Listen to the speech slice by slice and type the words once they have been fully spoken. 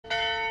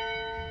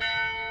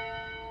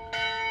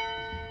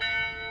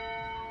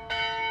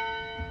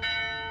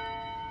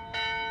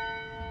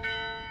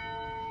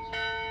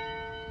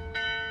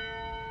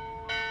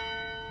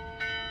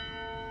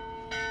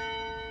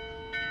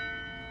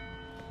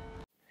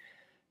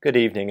Good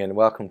evening and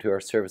welcome to our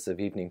service of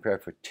evening prayer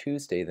for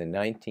Tuesday, the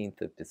 19th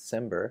of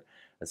December.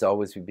 As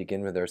always, we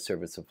begin with our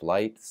service of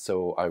light,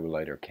 so I will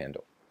light our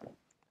candle.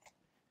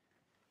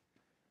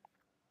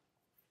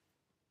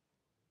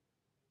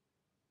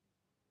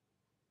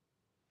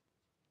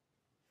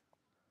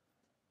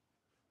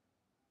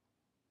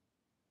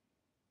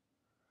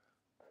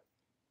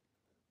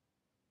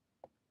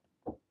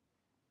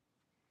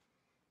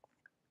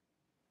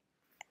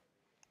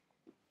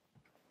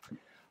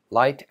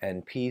 Light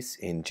and peace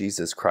in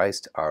Jesus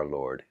Christ our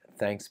Lord.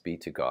 Thanks be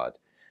to God.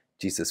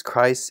 Jesus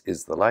Christ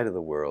is the light of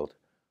the world,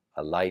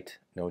 a light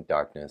no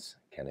darkness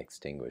can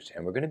extinguish.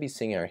 And we're going to be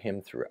singing our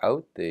hymn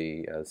throughout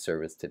the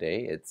service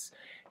today. It's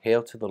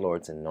Hail to the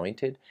Lord's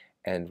Anointed,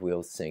 and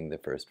we'll sing the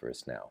first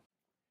verse now.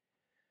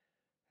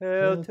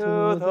 Hail to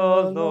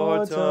the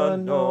Lord's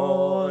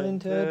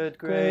anointed,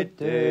 great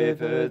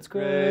David's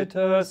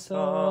greater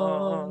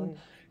Son.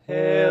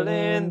 Hail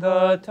in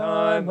the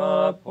time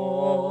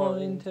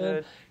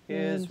appointed,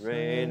 his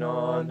reign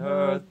on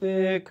earth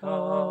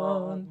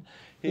begun.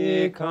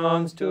 He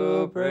comes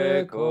to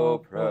break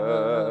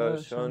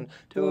oppression,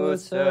 to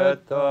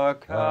set the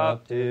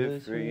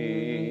captive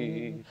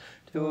free,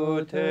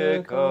 to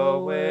take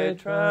away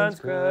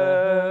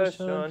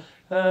transgression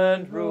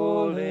and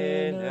rule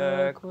in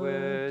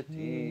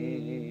equity.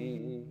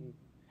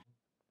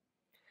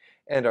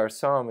 And our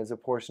psalm is a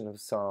portion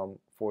of Psalm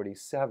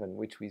 47,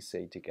 which we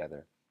say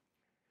together.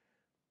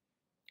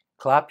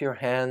 Clap your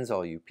hands,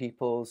 all you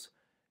peoples,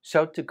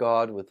 shout to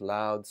God with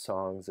loud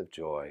songs of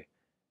joy.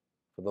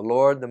 For the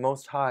Lord the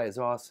Most High is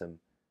awesome,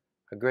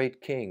 a great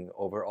King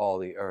over all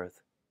the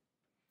earth.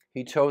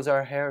 He chose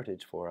our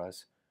heritage for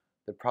us,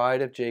 the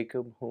pride of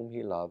Jacob whom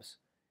he loves.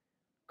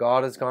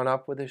 God has gone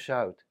up with a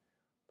shout,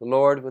 the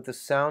Lord with the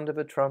sound of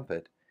a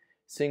trumpet.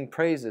 Sing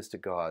praises to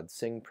God,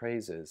 sing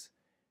praises.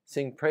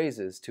 Sing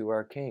praises to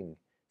our King,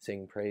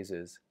 sing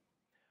praises.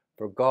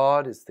 For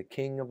God is the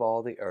King of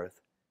all the earth.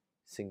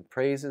 Sing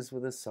praises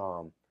with a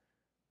psalm.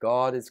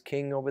 God is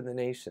King over the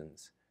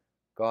nations.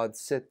 God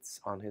sits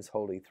on his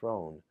holy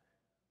throne.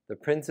 The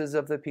princes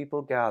of the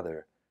people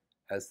gather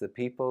as the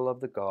people of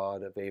the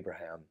God of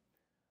Abraham.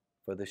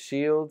 For the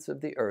shields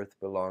of the earth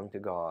belong to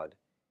God.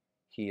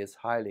 He is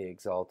highly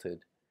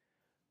exalted.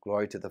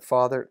 Glory to the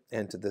Father,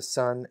 and to the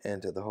Son,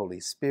 and to the Holy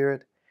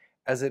Spirit,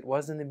 as it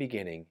was in the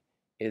beginning,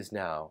 is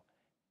now,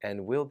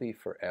 and will be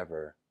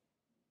forever.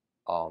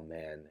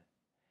 Amen.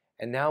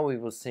 And now we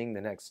will sing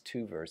the next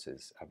two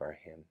verses of our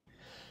hymn.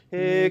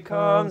 He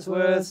comes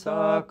with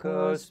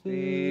succor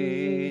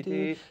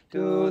speedy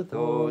to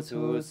those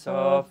who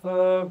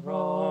suffer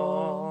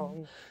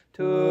wrong,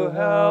 to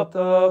help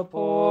the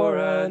poor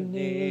and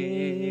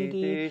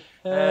needy,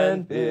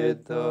 and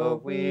bid the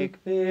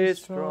weak be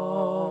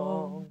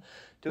strong,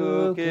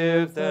 to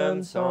give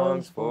them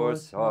songs for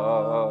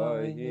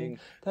sighing,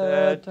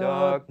 that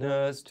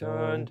darkness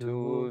turn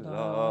to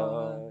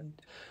light,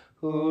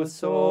 whose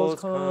souls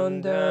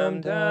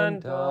condemned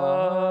and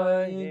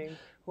dying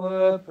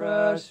were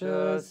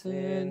precious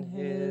in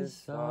his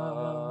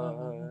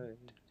sight.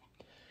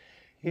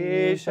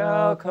 He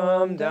shall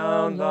come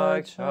down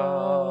like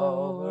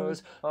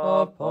showers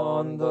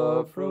upon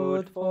the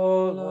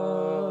fruitful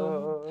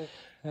earth,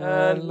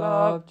 and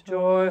love,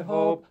 joy,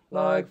 hope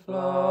like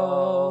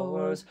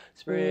flowers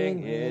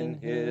spring in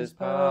his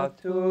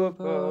path to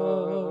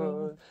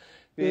birth.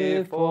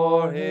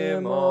 Before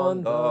him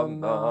on the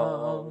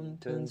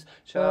mountains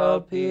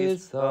shall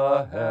peace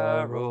the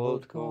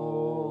herald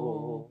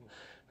go,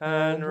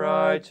 and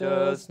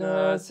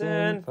righteousness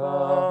in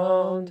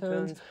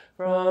fountains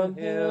from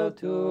hill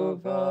to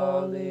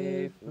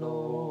valley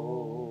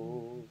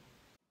flow.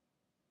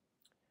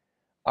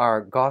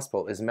 Our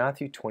gospel is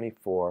Matthew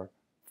 24,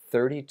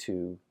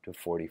 32 to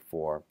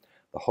 44,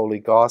 the Holy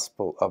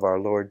Gospel of our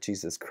Lord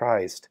Jesus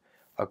Christ,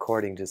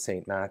 according to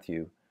St.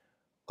 Matthew.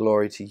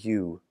 Glory to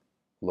you,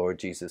 Lord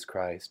Jesus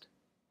Christ.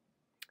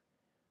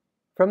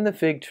 From the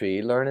fig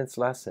tree learn its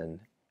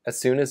lesson. As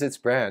soon as its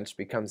branch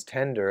becomes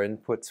tender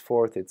and puts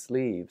forth its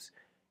leaves,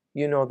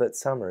 you know that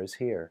summer is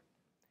here.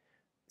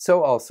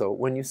 So also,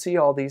 when you see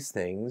all these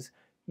things,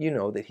 you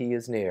know that he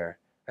is near,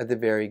 at the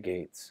very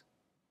gates.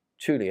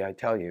 Truly, I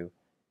tell you,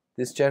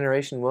 this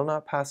generation will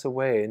not pass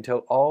away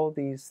until all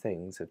these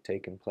things have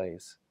taken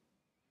place.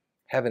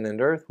 Heaven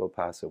and earth will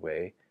pass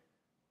away,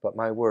 but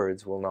my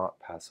words will not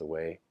pass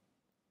away.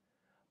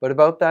 But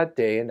about that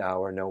day and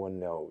hour no one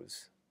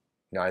knows,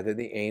 neither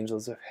the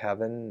angels of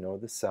heaven nor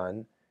the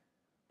Son,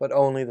 but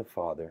only the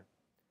Father.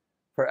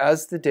 For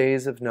as the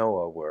days of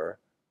Noah were,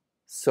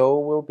 so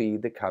will be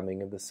the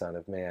coming of the Son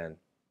of Man.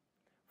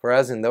 For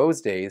as in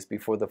those days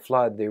before the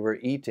flood they were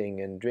eating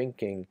and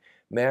drinking,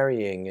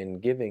 marrying and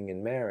giving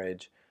in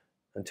marriage,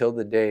 until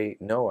the day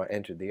Noah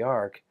entered the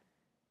ark,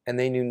 and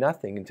they knew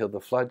nothing until the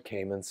flood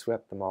came and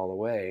swept them all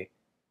away,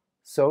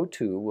 so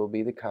too will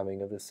be the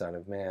coming of the Son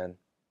of Man.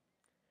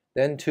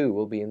 Then two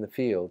will be in the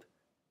field,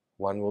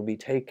 one will be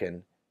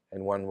taken,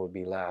 and one will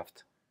be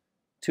left.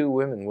 Two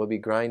women will be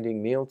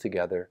grinding meal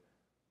together,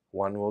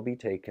 one will be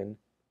taken,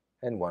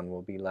 and one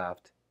will be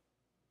left.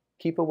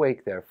 Keep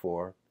awake,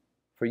 therefore,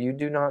 for you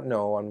do not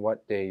know on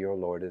what day your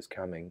Lord is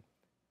coming.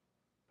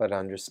 But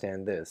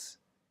understand this,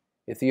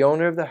 if the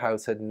owner of the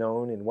house had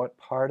known in what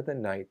part of the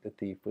night the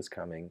thief was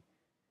coming,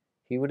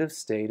 he would have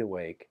stayed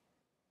awake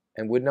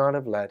and would not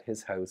have let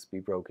his house be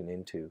broken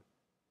into.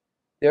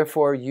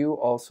 Therefore you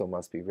also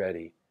must be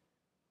ready,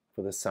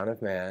 for the Son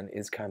of Man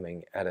is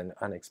coming at an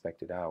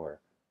unexpected hour.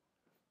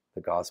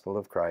 The Gospel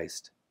of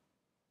Christ.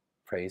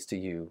 Praise to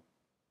you,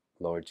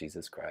 Lord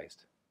Jesus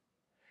Christ.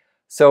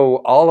 So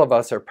all of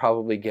us are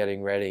probably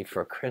getting ready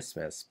for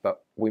Christmas,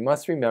 but we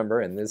must remember,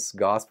 and this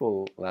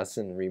gospel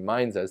lesson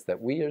reminds us, that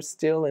we are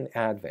still in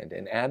Advent.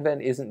 And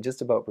Advent isn't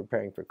just about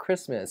preparing for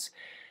Christmas,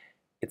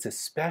 it's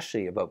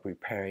especially about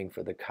preparing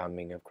for the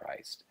coming of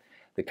Christ.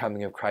 The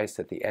coming of Christ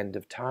at the end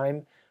of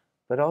time,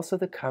 but also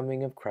the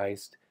coming of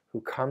Christ who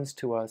comes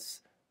to us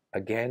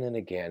again and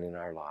again in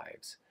our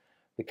lives.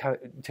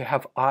 To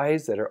have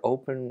eyes that are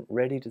open,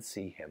 ready to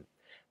see him.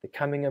 The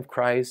coming of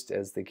Christ,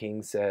 as the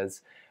King says,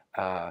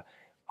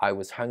 I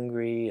was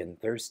hungry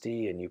and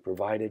thirsty, and you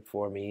provided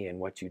for me, and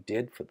what you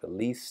did for the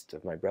least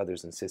of my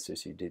brothers and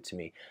sisters you did to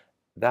me.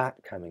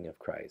 That coming of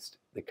Christ,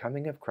 the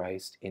coming of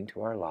Christ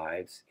into our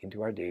lives,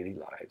 into our daily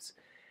lives,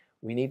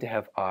 we need to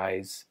have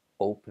eyes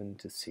open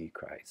to see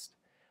Christ.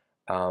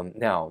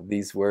 Now,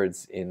 these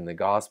words in the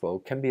gospel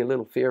can be a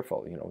little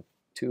fearful. You know,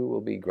 2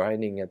 will be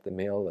grinding at the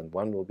mill, and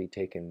 1 will be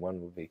taken,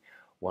 one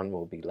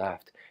will be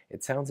left.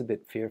 It sounds a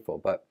bit fearful,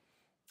 but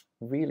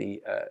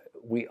really,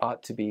 we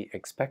ought to be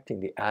expecting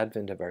the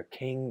advent of our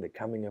King, the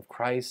coming of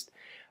Christ,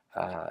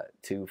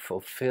 to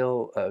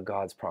fulfill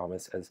God's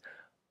promise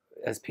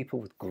as people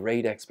with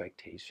great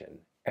expectation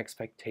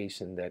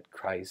that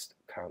Christ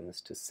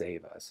comes to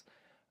save us,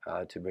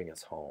 to bring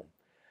us home.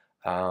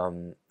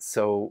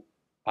 So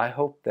I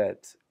hope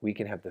that we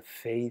can have the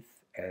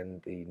faith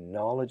and the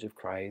knowledge of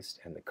Christ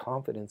and the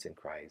confidence in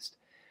Christ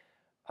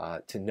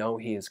to know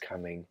he is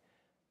coming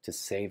to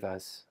save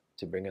us,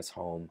 to bring us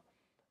home,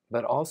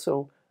 but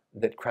also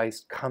that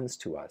Christ comes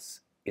to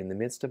us in the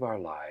midst of our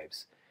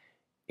lives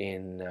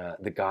in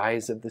the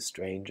guise of the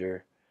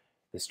stranger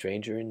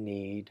in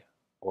need,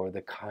 or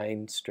the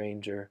kind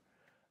stranger.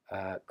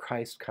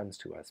 Christ comes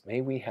to us.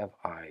 May we have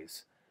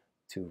eyes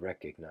to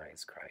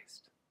recognize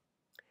Christ.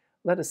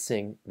 Let us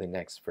sing the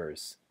next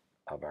verse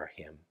of our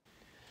hymn.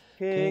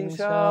 Kings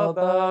shall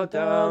bow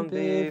down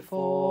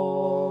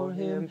before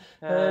him,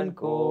 and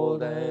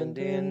gold and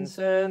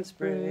incense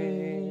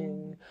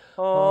bring.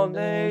 All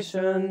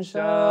nations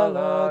shall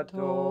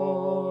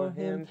adore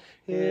him,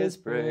 his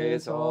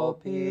praise all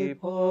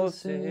people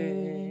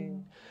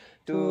sing.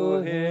 To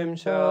him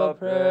shall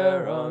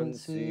prayer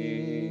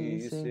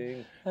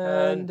unceasing,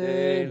 and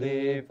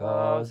daily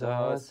vows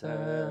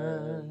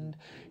ascend.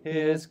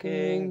 His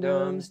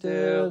kingdom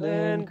still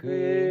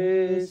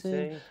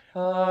increasing,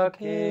 a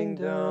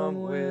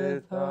kingdom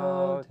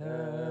without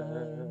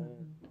end.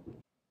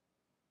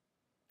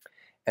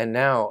 And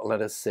now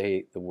let us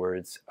say the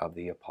words of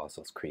the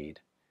Apostles' Creed.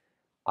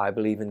 I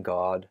believe in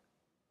God,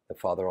 the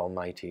Father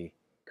Almighty,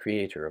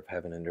 creator of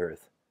heaven and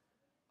earth.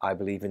 I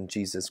believe in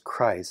Jesus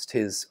Christ,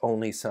 his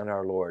only Son,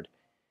 our Lord.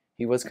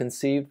 He was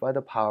conceived by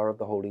the power of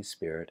the Holy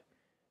Spirit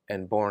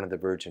and born of the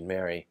Virgin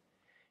Mary.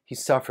 He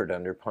suffered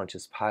under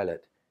Pontius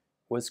Pilate,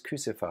 was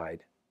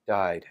crucified,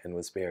 died, and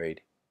was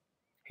buried.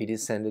 He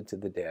descended to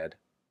the dead.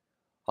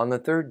 On the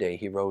 3rd day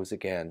he rose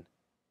again.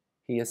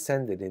 He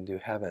ascended into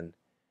heaven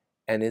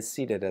and is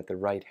seated at the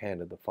right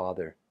hand of the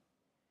Father.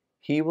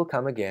 He will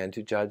come again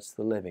to judge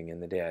the living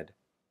and the dead.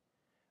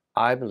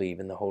 I believe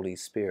in the Holy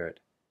Spirit,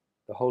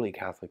 the Holy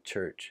Catholic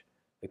Church,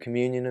 the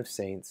communion of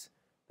saints,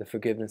 the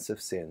forgiveness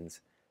of sins,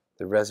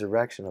 the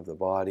resurrection of the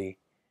body,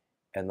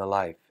 and the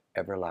life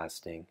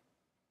everlasting.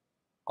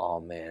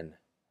 Amen.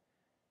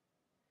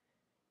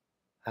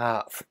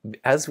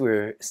 As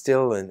we're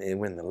still in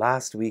the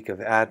last week of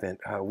Advent,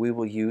 we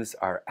will use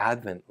our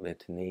Advent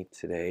litany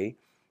today,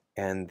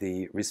 and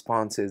the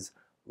response is,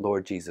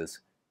 Lord Jesus,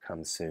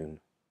 come soon.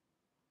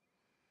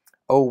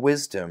 O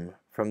wisdom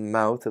from the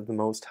mouth of the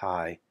Most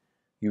High,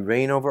 you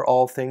reign over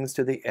all things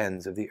to the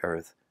ends of the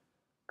earth.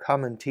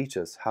 Come and teach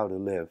us how to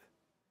live.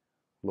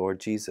 Lord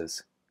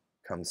Jesus,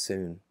 come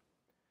soon.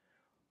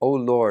 O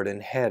Lord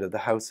and head of the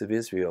house of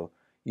Israel,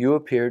 you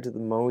appeared to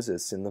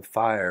Moses in the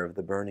fire of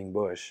the burning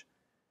bush,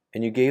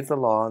 and you gave the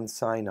law on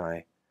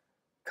Sinai.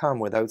 Come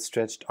with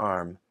outstretched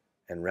arm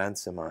and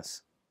ransom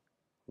us.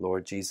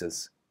 Lord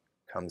Jesus,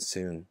 come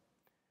soon.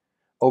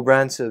 O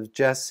branch of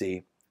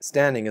Jesse,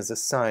 standing as a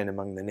sign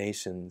among the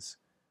nations,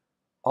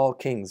 all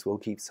kings will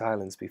keep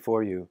silence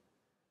before you,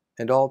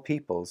 and all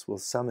peoples will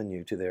summon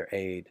you to their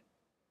aid.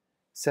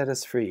 Set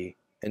us free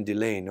and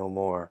delay no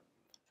more.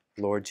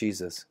 Lord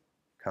Jesus,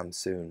 come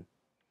soon.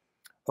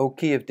 O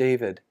key of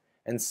David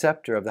and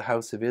scepter of the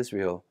house of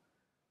Israel,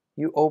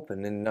 you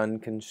open and none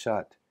can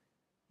shut.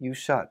 You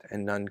shut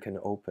and none can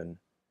open.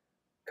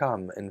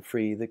 Come and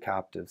free the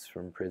captives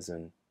from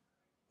prison.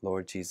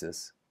 Lord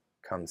Jesus,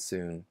 come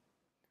soon.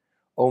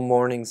 O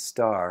morning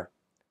star,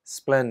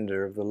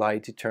 splendor of the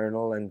light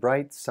eternal and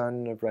bright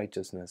sun of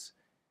righteousness,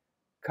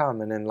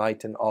 come and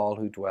enlighten all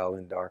who dwell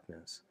in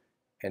darkness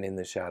and in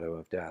the shadow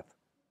of death.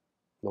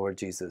 Lord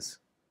Jesus,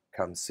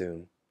 come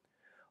soon.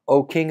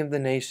 O King of the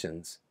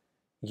nations,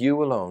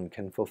 you alone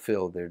can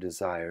fulfill their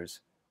desires.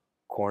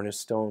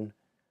 Cornerstone,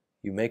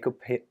 you make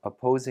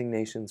opposing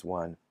nations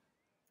one.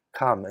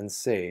 Come and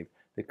save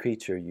the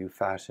creature you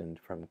fashioned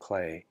from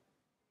clay.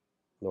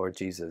 Lord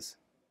Jesus,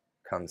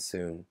 come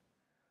soon.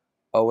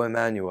 O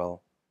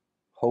Emmanuel,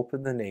 hope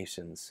of the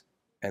nations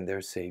and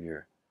their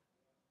Savior,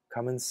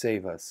 come and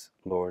save us,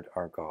 Lord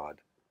our God.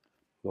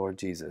 Lord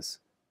Jesus,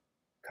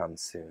 come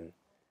soon.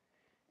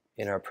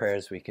 In our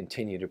prayers, we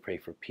continue to pray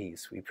for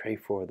peace. We pray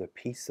for the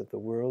peace of the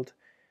world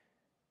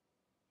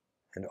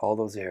and all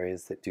those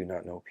areas that do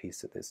not know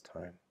peace at this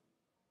time.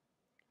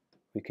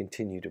 We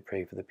continue to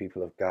pray for the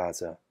people of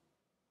Gaza,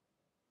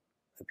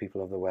 the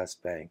people of the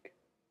West Bank,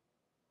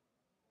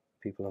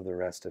 people of the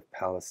rest of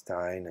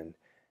Palestine and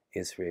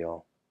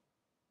Israel,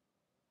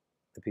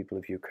 the people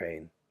of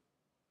Ukraine,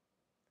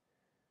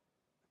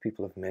 the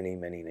people of many,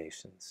 many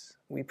nations.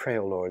 We pray,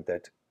 O Lord,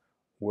 that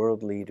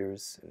world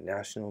leaders and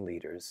national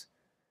leaders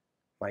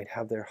might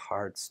have their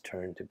hearts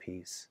turned to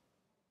peace,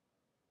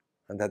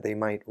 and that they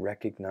might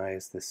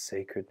recognize the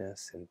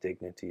sacredness and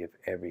dignity of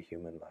every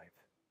human life.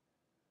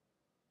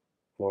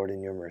 Lord,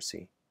 in your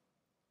mercy,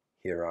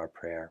 hear our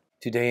prayer.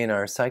 Today in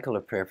our cycle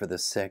of prayer for the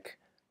sick,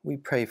 we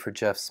pray for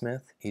Jeff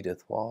Smith,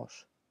 Edith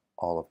Walsh,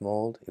 Olive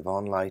Mould,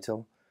 Yvonne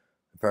Lytle,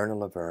 Verna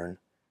Laverne,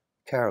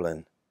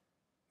 Carolyn,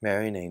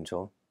 Marion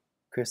Angel,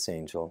 Chris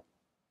Angel,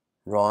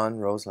 Ron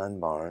Roseland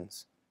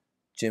Barnes,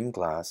 Jim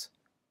Glass,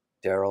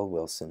 Daryl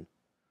Wilson,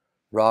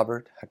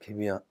 Robert,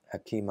 Hakima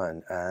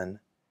and Anne,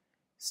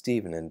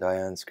 Stephen and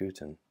Diane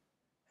Scruton,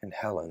 and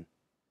Helen.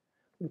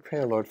 We pray,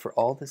 O Lord, for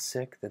all the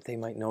sick, that they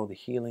might know the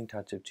healing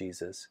touch of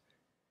Jesus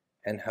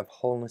and have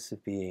wholeness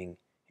of being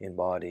in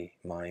body,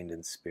 mind,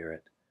 and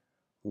spirit.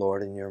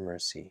 Lord, in your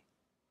mercy,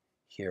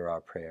 hear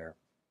our prayer.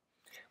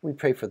 We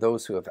pray for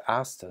those who have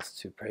asked us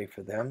to pray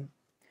for them,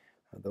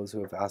 those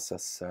who have asked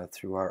us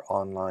through our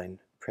online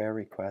prayer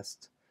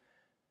requests.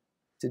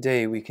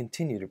 Today, we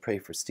continue to pray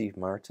for Steve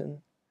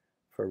Martin,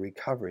 for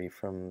recovery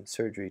from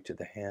surgery to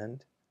the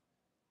hand.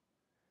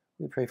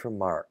 We pray for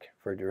Mark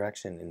for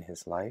direction in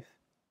his life.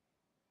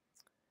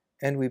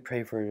 And we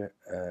pray for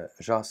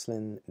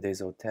Jocelyn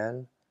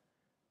Deshotels,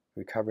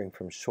 recovering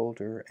from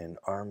shoulder and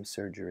arm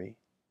surgery.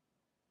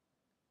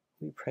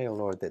 We pray, O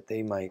Lord, that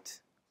they might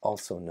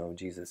also know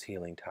Jesus'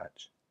 healing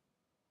touch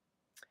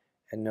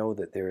and know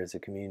that there is a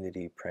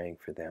community praying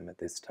for them at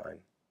this time.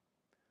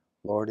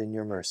 Lord, in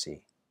your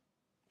mercy,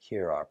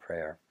 hear our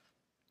prayer.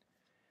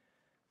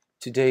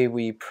 Today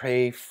we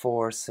pray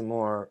for some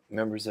more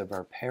members of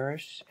our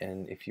parish,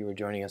 and if you are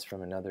joining us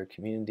from another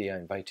community, I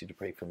invite you to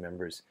pray for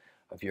members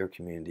of your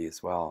community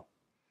as well.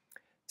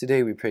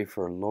 Today we pray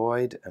for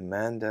Lloyd,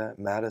 Amanda,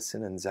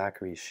 Madison, and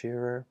Zachary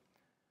Shearer,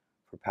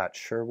 for Pat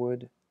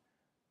Sherwood.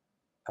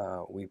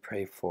 We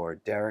pray for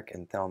Derek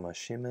and Thelma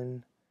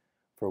Shimon,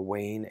 for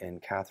Wayne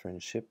and Catherine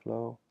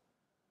Shiplow,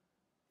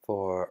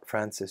 for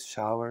Francis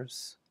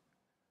Showers,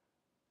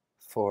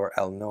 for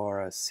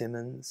Elnora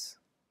Simmons,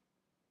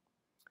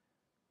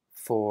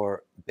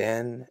 for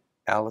Ben,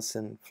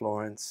 Allison,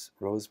 Florence,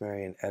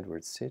 Rosemary, and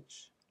Edward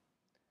Sitch,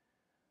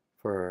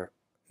 for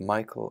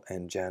Michael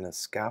and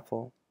Janice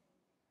Scaffel,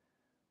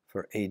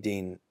 for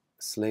Aideen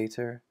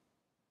Slater,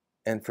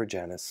 and for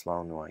Janice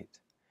Sloan White.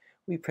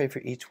 We pray for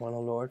each one,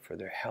 O Lord, for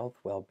their health,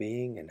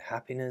 well-being, and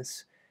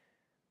happiness.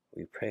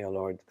 We pray, O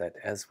Lord, that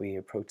as we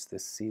approach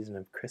this season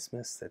of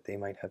Christmas, that they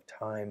might have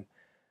time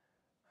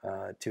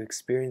to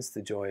experience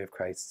the joy of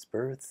Christ's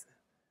birth,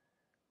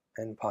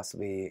 and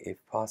possibly,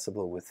 if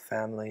possible, with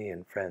family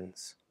and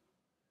friends.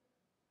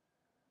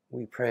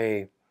 We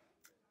pray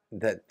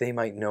that they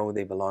might know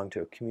they belong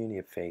to a community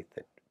of faith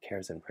that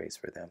cares and prays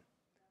for them.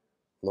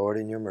 Lord,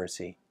 in your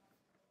mercy,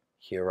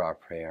 hear our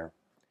prayer.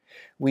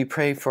 We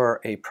pray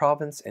for a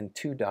province and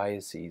 2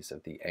 dioceses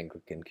of the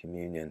Anglican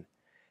Communion.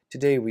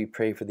 Today we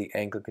pray for the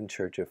Anglican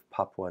Church of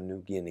Papua New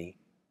Guinea.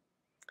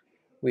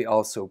 We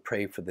also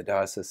pray for the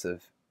Diocese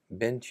of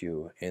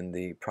Bentiu in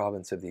the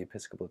province of the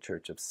Episcopal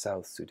Church of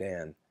South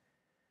Sudan.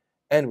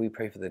 And we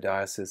pray for the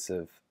Diocese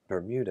of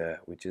Bermuda,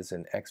 which is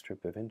an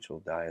extra-provincial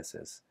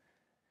diocese.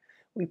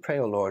 We pray,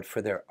 O Lord,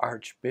 for their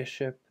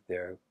archbishop,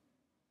 their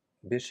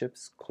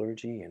bishops,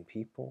 clergy, and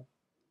people.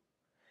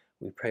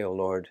 We pray, O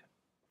Lord,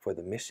 for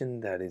the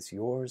mission that is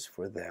yours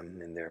for them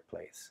in their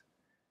place.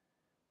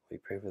 We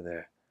pray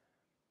for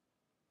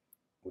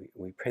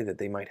we pray that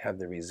they might have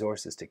the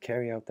resources to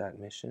carry out that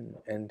mission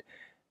and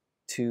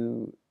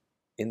to,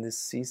 in this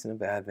season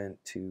of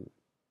Advent, to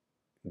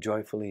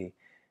joyfully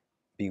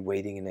be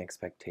waiting in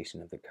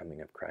expectation of the coming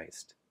of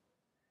Christ.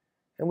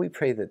 And we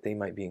pray that they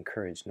might be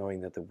encouraged,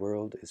 knowing that the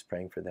world is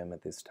praying for them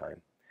at this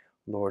time.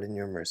 Lord, in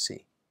your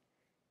mercy,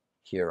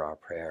 hear our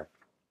prayer.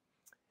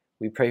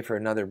 We pray for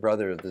another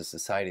brother of the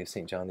Society of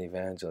St. John the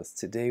Evangelist.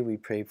 Today we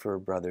pray for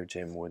Brother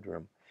Jim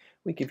Woodrum.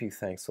 We give you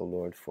thanks, O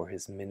Lord, for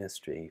his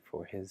ministry,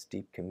 for his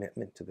deep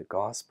commitment to the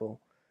gospel,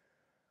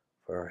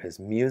 for his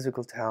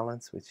musical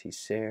talents which he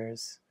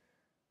shares,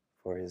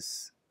 for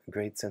his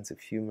great sense of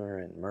humor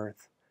and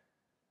mirth,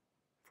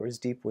 for his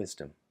deep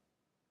wisdom.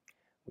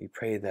 We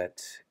pray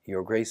that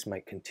your grace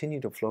might continue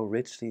to flow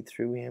richly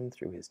through him,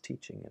 through his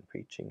teaching and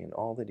preaching and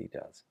all that he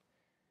does.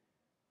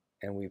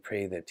 And we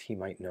pray that he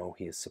might know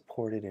he is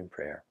supported in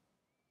prayer.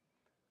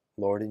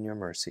 Lord, in your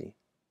mercy,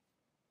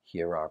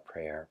 hear our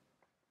prayer.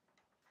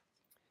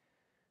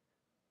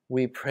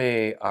 We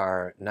pray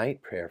our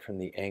night prayer from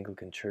the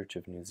Anglican Church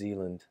of New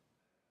Zealand.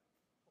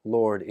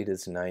 Lord, it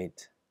is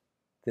night.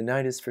 The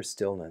night is for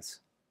stillness.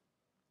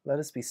 Let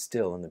us be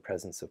still in the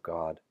presence of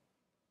God.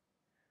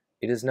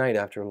 It is night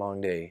after a long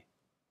day.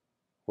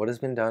 What has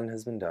been done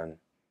has been done.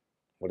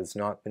 What has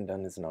not been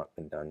done has not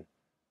been done.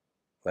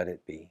 Let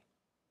it be.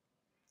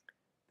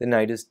 The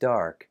night is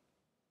dark.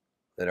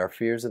 Let our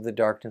fears of the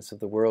darkness of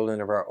the world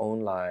and of our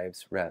own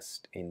lives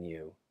rest in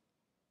you.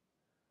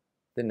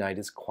 The night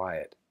is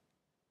quiet.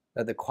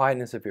 Let the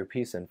quietness of your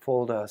peace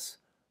enfold us,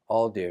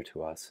 all dear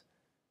to us,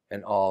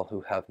 and all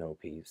who have no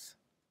peace.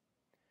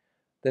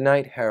 The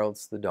night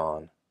heralds the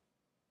dawn.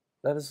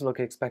 Let us look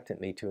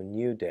expectantly to a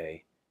new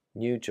day,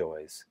 new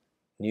joys,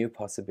 new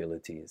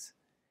possibilities.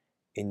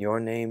 In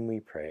your name we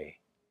pray.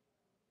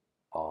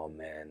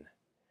 Amen.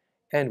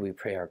 And we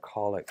pray our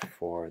collect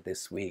for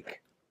this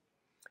week.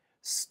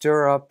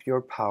 Stir up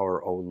your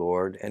power, O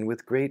Lord, and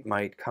with great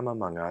might come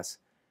among us.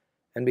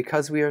 And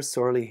because we are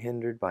sorely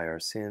hindered by our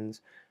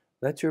sins,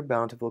 let your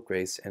bountiful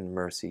grace and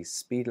mercy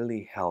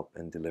speedily help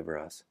and deliver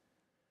us.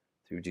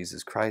 Through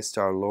Jesus Christ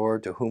our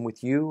Lord, to whom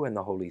with you and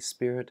the Holy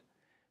Spirit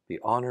be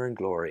honor and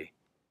glory,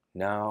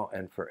 now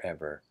and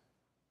forever.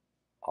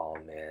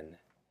 Amen.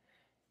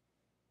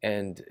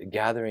 And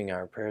gathering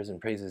our prayers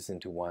and praises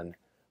into one,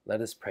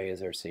 let us pray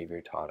as our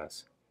Savior taught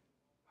us.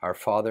 Our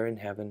Father in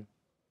heaven,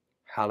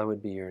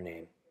 hallowed be your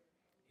name.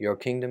 Your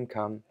kingdom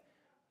come,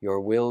 your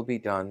will be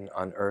done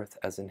on earth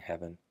as in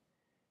heaven.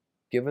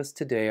 Give us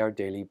today our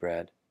daily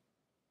bread.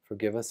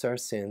 Forgive us our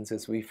sins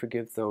as we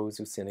forgive those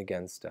who sin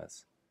against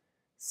us.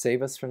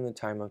 Save us from the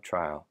time of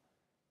trial,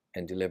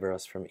 and deliver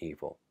us from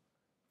evil.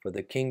 For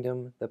the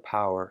kingdom, the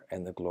power,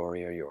 and the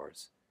glory are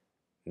yours,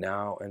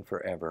 now and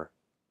forever.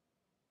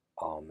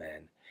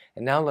 Amen.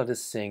 And now let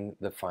us sing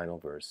the final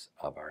verse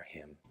of our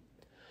hymn.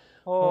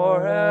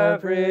 O'er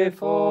every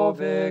foe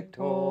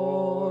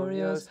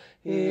victorious,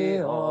 he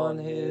on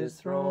his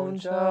throne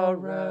shall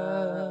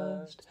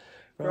rest.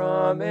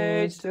 From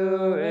age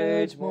to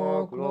age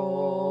more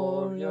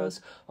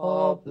glorious,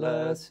 all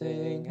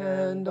blessing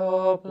and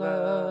all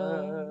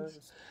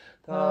blessed.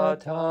 The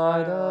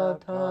tide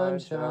of time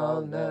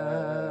shall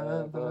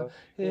never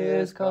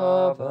his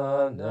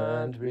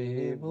covenant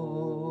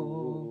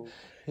remove.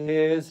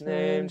 His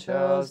name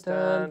shall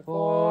stand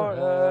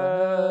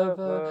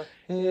forever,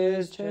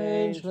 his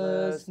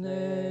changeless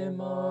name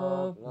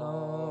of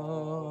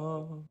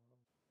love.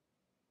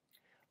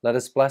 Let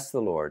us bless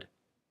the Lord.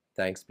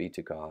 Thanks be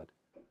to God.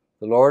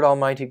 The Lord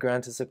Almighty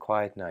grant us a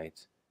quiet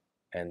night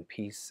and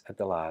peace at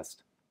the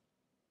last.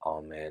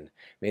 Amen.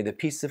 May the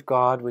peace of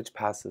God, which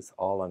passeth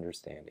all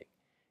understanding,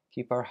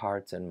 keep our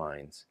hearts and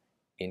minds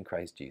in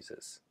Christ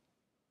Jesus.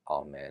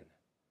 Amen.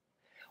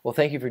 Well,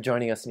 thank you for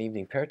joining us in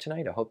evening prayer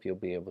tonight. I hope you'll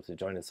be able to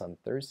join us on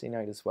Thursday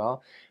night as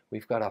well.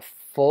 We've got a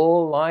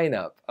full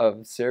lineup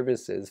of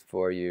services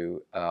for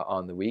you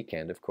on the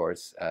weekend. Of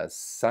course,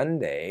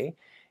 Sunday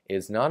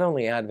is not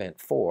only Advent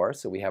 4,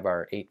 so we have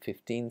our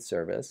 8:15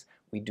 service.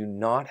 We do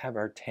not have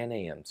our 10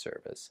 a.m.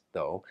 service,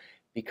 though,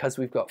 because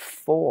we've got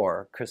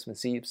 4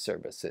 Christmas Eve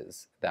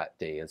services that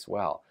day as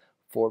well.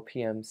 4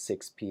 p.m.,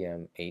 6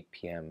 p.m., 8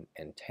 p.m.,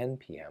 and 10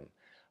 p.m.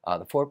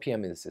 The 4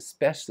 p.m. is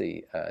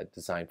especially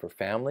designed for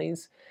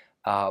families,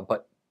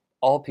 but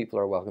all people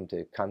are welcome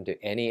to come to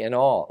any and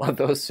all of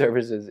those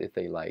services if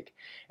they like.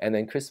 And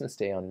then Christmas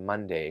Day on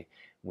Monday,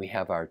 we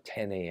have our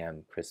 10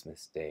 a.m.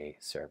 Christmas Day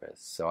service.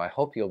 So I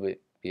hope you'll be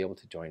able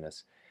to join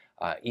us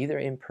either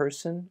in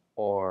person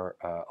or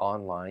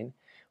online.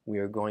 We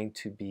are going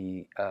to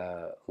be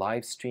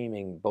live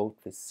streaming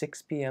both the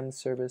 6 p.m.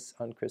 service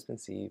on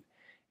Christmas Eve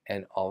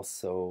and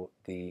also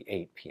the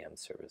 8 p.m.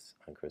 service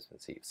on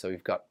Christmas Eve. So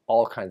we've got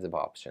all kinds of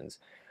options.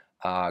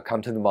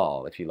 Come to them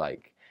all if you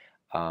like.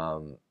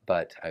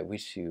 But I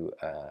wish you,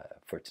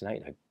 for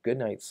tonight, a good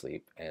night's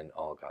sleep and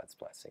all God's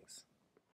blessings.